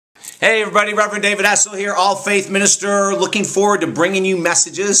Hey everybody, Reverend David Essel here, all faith minister, looking forward to bringing you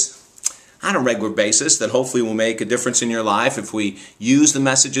messages on a regular basis that hopefully will make a difference in your life if we use the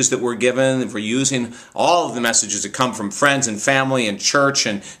messages that we're given, if we're using all of the messages that come from friends and family and church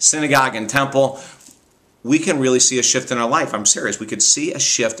and synagogue and temple, we can really see a shift in our life. I'm serious. We could see a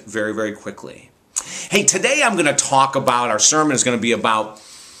shift very, very quickly. Hey, today I'm going to talk about, our sermon is going to be about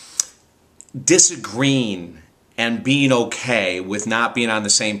disagreeing and being okay with not being on the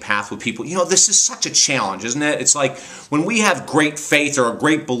same path with people. You know, this is such a challenge, isn't it? It's like when we have great faith or a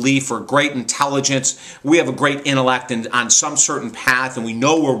great belief or great intelligence, we have a great intellect and on some certain path and we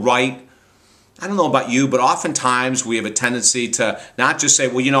know we're right. I don't know about you, but oftentimes we have a tendency to not just say,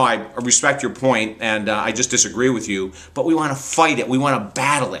 well, you know, I respect your point and I just disagree with you, but we want to fight it. We want to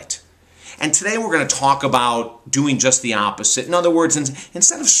battle it. And today we're going to talk about doing just the opposite. In other words,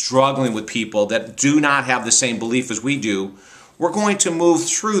 instead of struggling with people that do not have the same belief as we do, we're going to move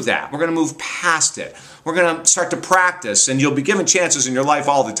through that. We're going to move past it. We're going to start to practice, and you'll be given chances in your life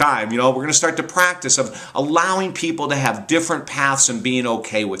all the time. You know, we're going to start to practice of allowing people to have different paths and being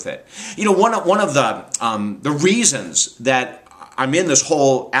okay with it. You know, one of the reasons that I'm in this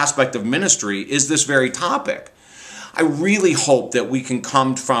whole aspect of ministry is this very topic. I really hope that we can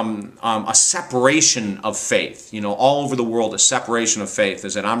come from a separation of faith, you know, all over the world, a separation of faith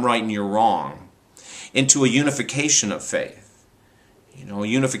is that I'm right and you're wrong, into a unification of faith. You know, a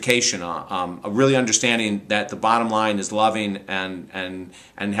unification, a really understanding that the bottom line is loving and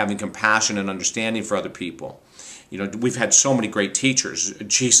having compassion and understanding for other people. You know, we've had so many great teachers.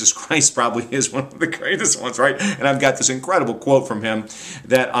 Jesus Christ probably is one of the greatest ones, right? And I've got this incredible quote from him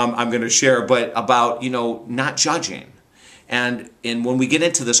that I'm going to share, but about, you know, not judging. And when we get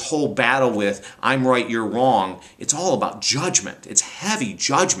into this whole battle with I'm right, you're wrong, it's all about judgment. It's heavy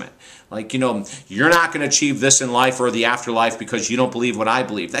judgment. Like, you know, you're not going to achieve this in life or the afterlife because you don't believe what I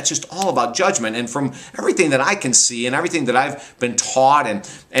believe. That's just all about judgment. And from everything that I can see and everything that I've been taught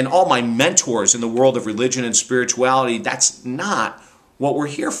and all my mentors in the world of religion and spirituality, that's not what we're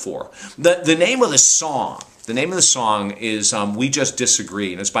here for. The name of the song is We Just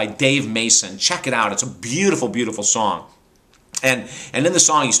Disagree, and it's by Dave Mason. Check it out. It's a beautiful, beautiful song. And in the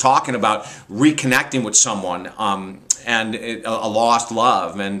song, he's talking about reconnecting with someone and a lost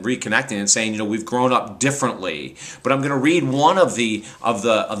love and reconnecting and saying, you know, we've grown up differently. But I'm going to read one of the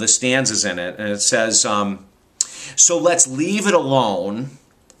stanzas in it, and it says, so let's leave it alone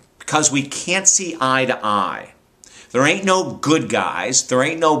because we can't see eye to eye. There ain't no good guys. There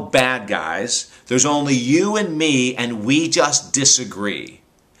ain't no bad guys. There's only you and me, and we just disagree.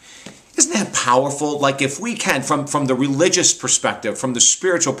 Isn't that powerful? Like if we can, from the religious perspective, from the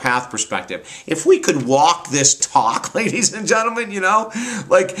spiritual path perspective, if we could walk this talk, ladies and gentlemen, you know,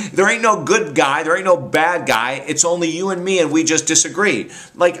 like there ain't no good guy, there ain't no bad guy, it's only you and me and we just disagree.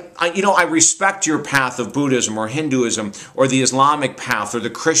 Like, you know, I respect your path of Buddhism or Hinduism or the Islamic path or the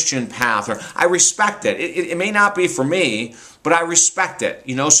Christian path, or I respect it. It may not be for me, but I respect it,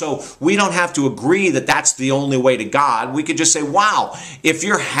 you know, so we don't have to agree that that's the only way to God. We could just say, wow, if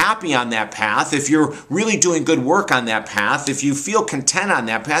you're happy on that path, if you're really doing good work on that path, if you feel content on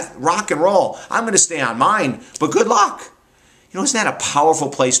that path, rock and roll. I'm going to stay on mine, but good luck. You know, isn't that a powerful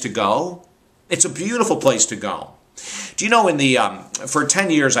place to go? It's a beautiful place to go. Do you know, for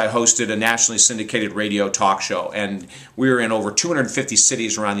 10 years I hosted a nationally syndicated radio talk show, and we were in over 250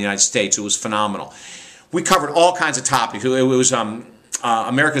 cities around the United States. It was phenomenal. We covered all kinds of topics. It was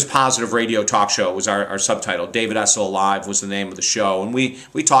America's Positive Radio Talk Show was our subtitle. David Essel Live was the name of the show. And we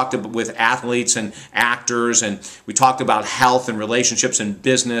talked with athletes and actors, and we talked about health and relationships and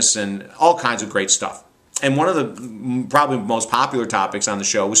business and all kinds of great stuff. And one of the probably most popular topics on the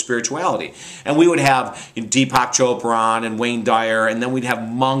show was spirituality. And we would have Deepak Chopra on and Wayne Dyer, and then we'd have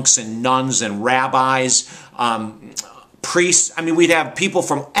monks and nuns and rabbis, priests. I mean, we'd have people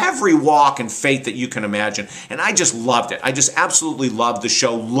from every walk and faith that you can imagine. And I just loved it. I just absolutely loved the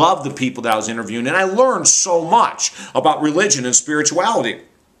show, loved the people that I was interviewing, and I learned so much about religion and spirituality.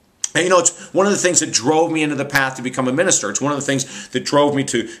 And, you know, it's one of the things that drove me into the path to become a minister. It's one of the things that drove me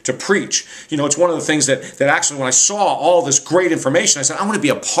to preach. You know, it's one of the things that actually when I saw all this great information, I said, I want to be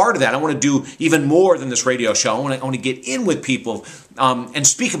a part of that. I want to do even more than this radio show. I want to get in with people and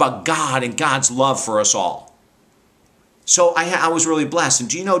speak about God and God's love for us all. So I was really blessed. And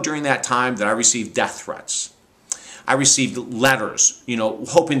do you know during that time that I received death threats? I received letters, you know,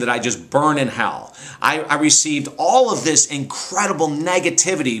 hoping that I just burn in hell. I received all of this incredible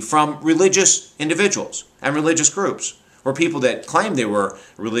negativity from religious individuals and religious groups. or people that claimed they were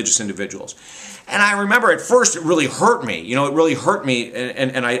religious individuals. And I remember at first it really hurt me. You know, it really hurt me,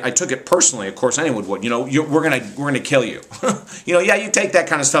 and I took it personally. Of course, anyone would. You know, we're gonna kill you. You know, yeah, you take that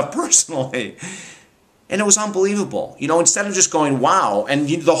kind of stuff personally. And it was unbelievable. You know, instead of just going, wow. And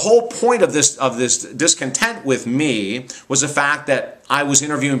the whole point of this discontent with me was the fact that I was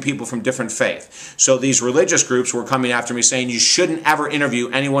interviewing people from different faith. So these religious groups were coming after me saying, you shouldn't ever interview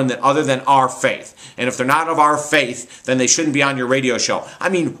anyone that other than our faith. And if they're not of our faith, then they shouldn't be on your radio show. I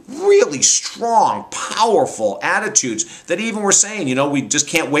mean, really strong, powerful attitudes that even were saying, you know, we just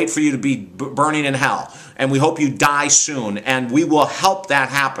can't wait for you to be burning in hell. And we hope you die soon, and we will help that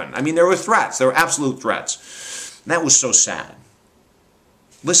happen. I mean, there were threats. There were absolute threats. And that was so sad.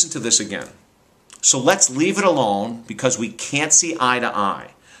 Listen to this again. So let's leave it alone because we can't see eye to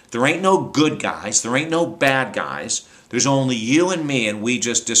eye. There ain't no good guys. There ain't no bad guys. There's only you and me, and we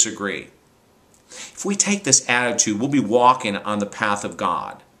just disagree. If we take this attitude, we'll be walking on the path of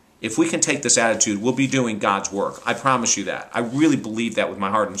God. If we can take this attitude, we'll be doing God's work. I promise you that. I really believe that with my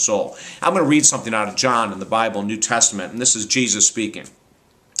heart and soul. I'm going to read something out of John in the Bible, New Testament, and this is Jesus speaking.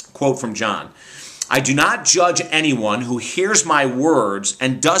 Quote from John. I do not judge anyone who hears my words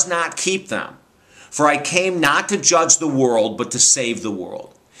and does not keep them. For I came not to judge the world, but to save the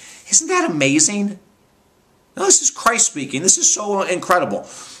world. Isn't that amazing? Now, this is Christ speaking. This is so incredible.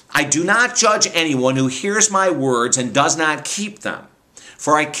 I do not judge anyone who hears my words and does not keep them.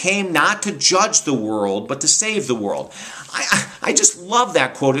 For I came not to judge the world, but to save the world. I just love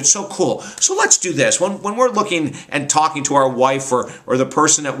that quote. It's so cool. So let's do this. When we're looking and talking to our wife or the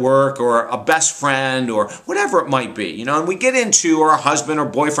person at work or a best friend or whatever it might be, you know, and we get into our husband or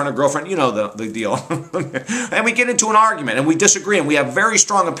boyfriend or girlfriend, you know the deal. And we get into an argument and we disagree and we have very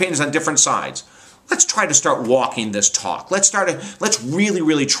strong opinions on different sides. Let's try to start walking this talk. Let's really,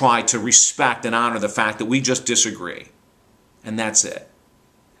 really try to respect and honor the fact that we just disagree. And that's it.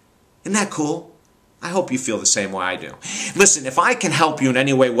 Isn't that cool? I hope you feel the same way I do. Listen, if I can help you in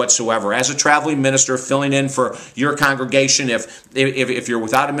any way whatsoever, as a traveling minister filling in for your congregation, if you're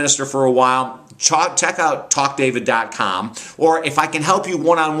without a minister for a while, check out talkdavid.com. Or if I can help you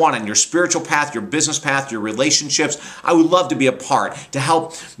one-on-one on your spiritual path, your business path, your relationships, I would love to be a part to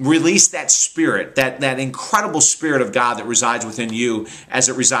help release that spirit, that incredible spirit of God that resides within you as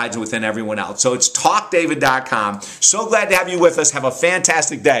it resides within everyone else. So it's talkdavid.com. So glad to have you with us. Have a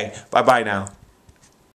fantastic day. Bye-bye now.